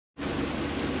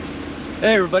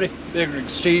Hey everybody, Big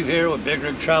Rig Steve here with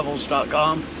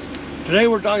BigRigTravels.com. Today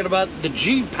we're talking about the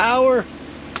gpower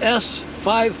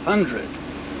S500.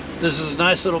 This is a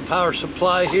nice little power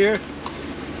supply here.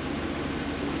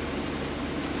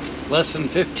 Less than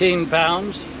 15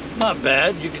 pounds. Not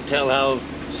bad, you can tell how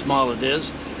small it is.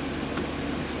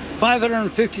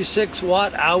 556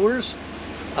 watt hours.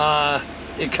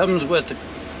 It comes with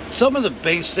some of the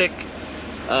basic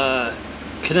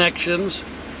connections.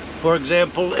 For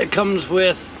example, it comes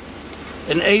with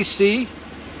an AC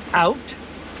out,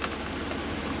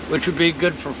 which would be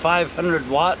good for 500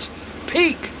 watts,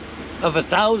 peak of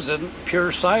 1,000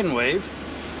 pure sine wave.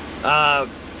 While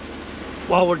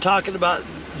we're talking about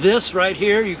this right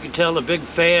here, you can tell a big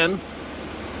fan.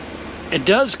 It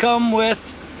does come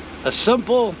with a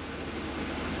simple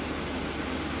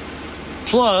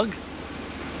plug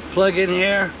in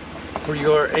here for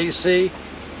your AC,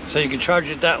 so you can charge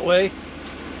it that way.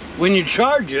 When you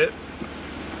charge it,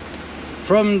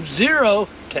 from 0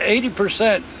 to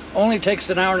 80% only takes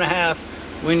an hour and a half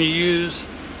when you use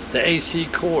the AC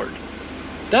cord.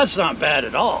 That's not bad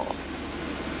at all.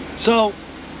 So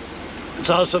it's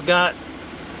also got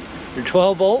your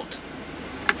 12 volt.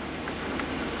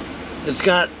 It's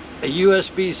got a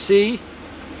USB-C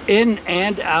in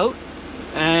and out,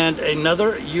 and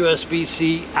another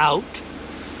USB-C out.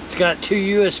 It's got two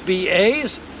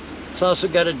USB-A's. It's also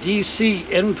got a DC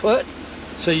input,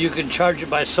 so you can charge it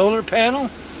by solar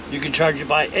panel, you can charge it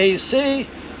by AC, you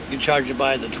can charge it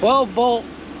by the 12 volt,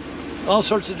 all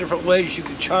sorts of different ways you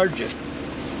can charge it.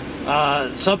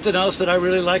 Something else that I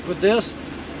really like with this,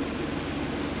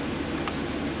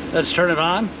 let's turn it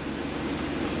on.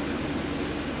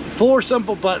 4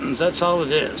 simple buttons, that's all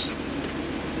it is.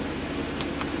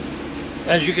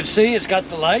 As you can see, it's got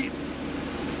the light.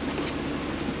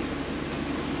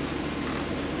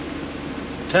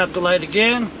 Tap the light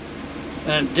again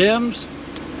and it dims.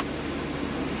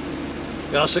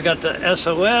 You also got the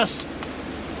SOS.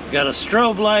 You got a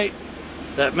strobe light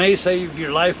that may save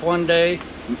your life one day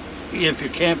if you're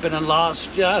camping and lost.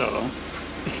 Yeah, I don't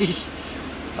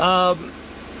know.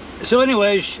 So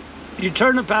anyways, you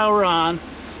turn the power on.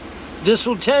 This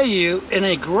will tell you in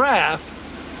a graph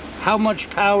how much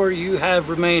power you have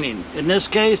remaining. In this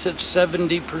case, it's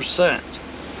 70%.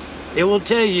 It will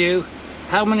tell you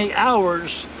how many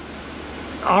hours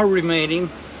are remaining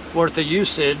worth of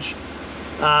usage,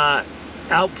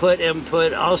 output,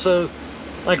 input. Also,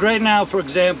 like right now, for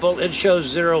example, it shows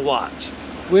 0 watts.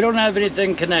 We don't have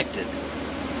anything connected.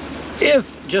 If,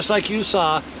 just like you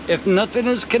saw, if nothing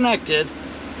is connected,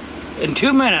 in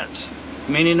 2 minutes,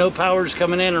 meaning no power is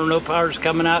coming in or no power is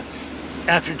coming out,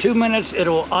 after 2 minutes, it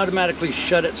will automatically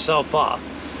shut itself off.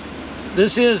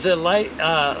 This is a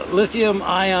lithium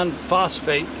ion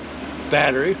phosphate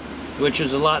battery, which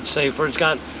is a lot safer. It's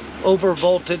got over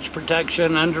voltage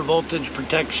protection, under voltage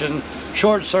protection,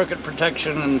 short circuit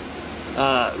protection, and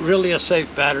really a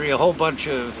safe battery. A whole bunch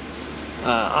of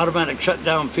automatic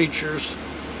shutdown features.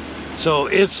 So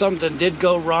if something did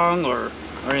go wrong or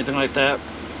anything like that,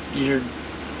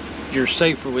 you're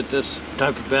safer with this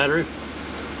type of battery.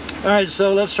 All right,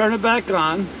 so let's turn it back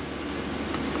on.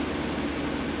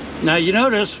 Now you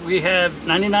notice we have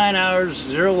 99 hours,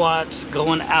 0 watts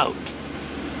going out.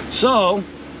 So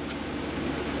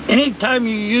anytime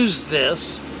you use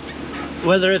this,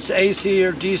 whether it's AC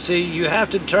or DC, you have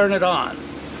to turn it on.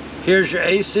 Here's your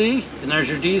AC and there's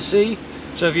your DC.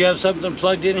 So if you have something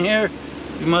plugged in here,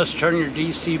 you must turn your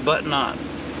DC button on.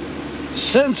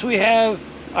 Since we have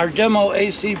our demo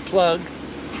AC plugged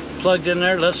in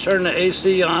there, let's turn the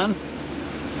AC on.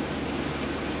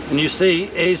 And you see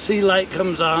AC light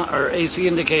comes on, or AC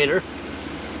indicator.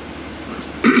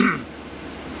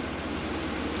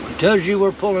 Tells you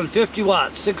we're pulling 50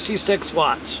 watts, 66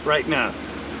 watts right now.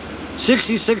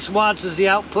 66 watts is the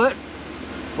output.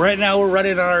 Right now we're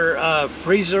running our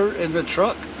freezer in the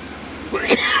truck.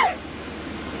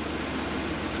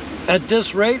 At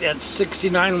this rate, at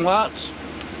 69 watts,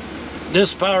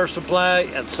 this power supply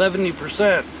at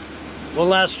 70% will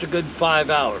last a good 5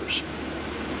 hours.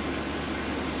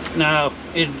 Now,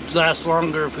 it'd last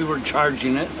longer if we were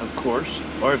charging it, of course,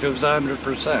 or if it was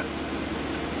 100%.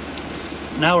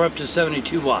 Now we're up to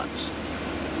 72 watts.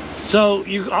 So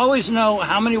you always know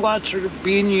how many watts are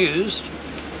being used.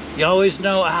 You always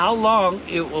know how long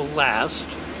it will last.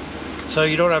 So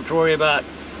you don't have to worry about,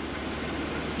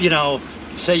 you know,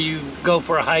 say you go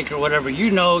for a hike or whatever. You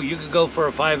know you could go for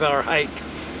a 5-hour hike,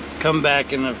 come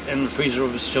back and the freezer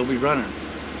will still be running.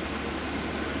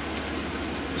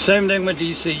 Same thing with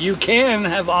DC. You can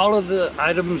have all of the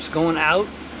items going out.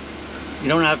 You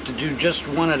don't have to do just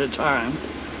one at a time.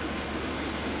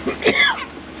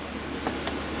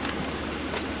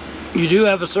 You do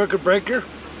have a circuit breaker.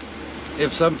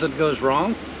 If something goes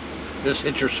wrong, just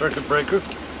hit your circuit breaker.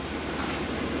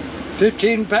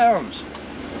 15 pounds.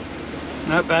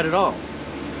 Not bad at all.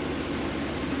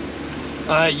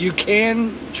 You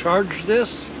can charge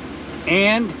this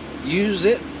and use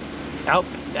it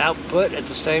output at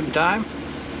the same time.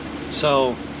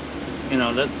 So, you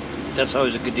know, that's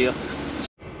always a good deal.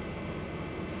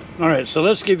 All right, so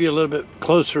let's give you a little bit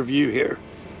closer view here.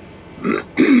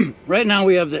 Right now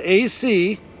we have the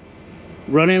AC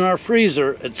running our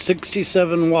freezer at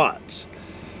 67 watts.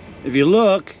 If you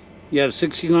look, you have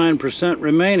 69%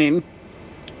 remaining,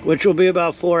 which will be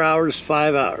about 4 hours,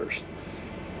 5 hours,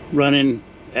 running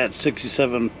at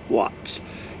 67 watts.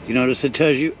 You notice it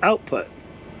tells you output.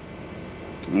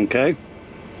 Okay,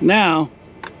 now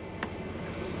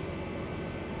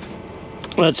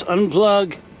let's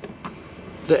unplug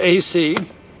the AC.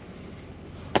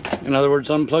 In other words,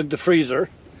 unplug the freezer.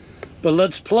 But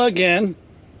let's plug in,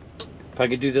 if I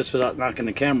could do this without knocking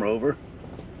the camera over.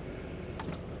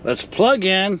 Let's plug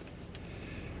in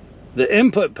the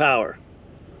input power.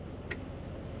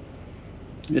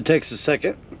 It takes a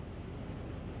second.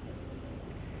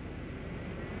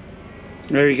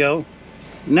 There you go.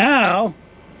 Now,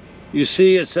 you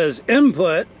see it says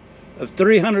input of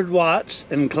 300 watts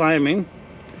and climbing.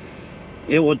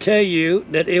 It will tell you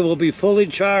that it will be fully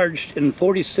charged in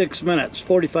 46 minutes,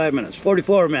 45 minutes,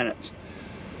 44 minutes,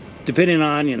 depending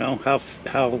on, you know,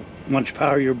 how much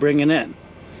power you're bringing in.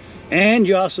 And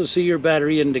you also see your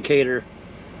battery indicator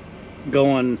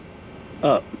going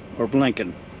up or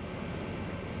blinking.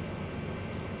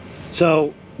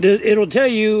 So it'll tell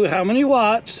you how many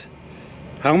watts,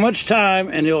 how much time,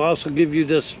 and it'll also give you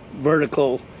this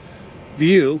vertical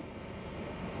view.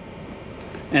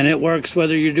 And it works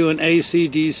whether you're doing AC,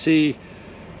 DC,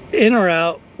 in or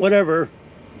out, whatever.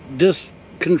 This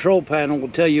control panel will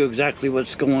tell you exactly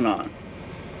what's going on.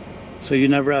 So you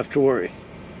never have to worry.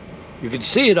 You can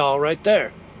see it all right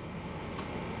there.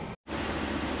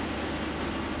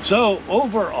 So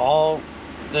overall,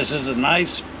 this is a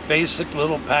nice basic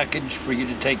little package for you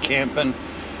to take camping.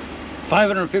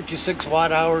 556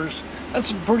 watt hours.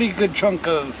 That's a pretty good chunk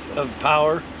of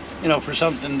power, you know, for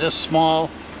something this small.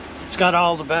 It's got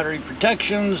all the battery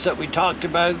protections that we talked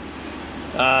about.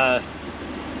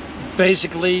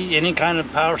 Basically, any kind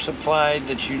of power supply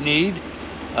that you need.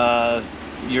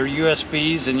 Your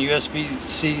USBs and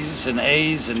USB-Cs and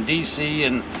A's and DC,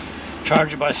 and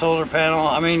charge it by solar panel.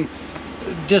 I mean,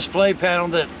 display panel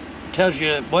that tells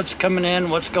you what's coming in,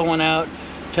 what's going out,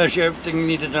 tells you everything you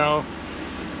need to know.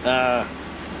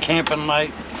 Camping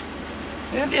light.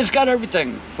 It's got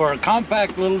everything for a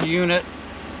compact little unit.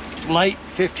 Light,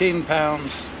 15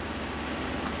 pounds.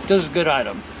 This is a good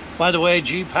item. By the way,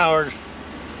 gpower,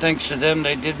 thanks to them,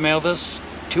 they did mail this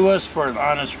to us for an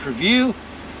honest review.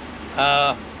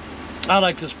 I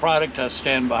like this product. I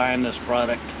stand behind this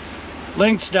product.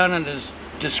 Links down in the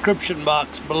description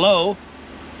box below.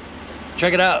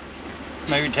 Check it out.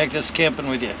 Maybe take this camping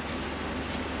with you.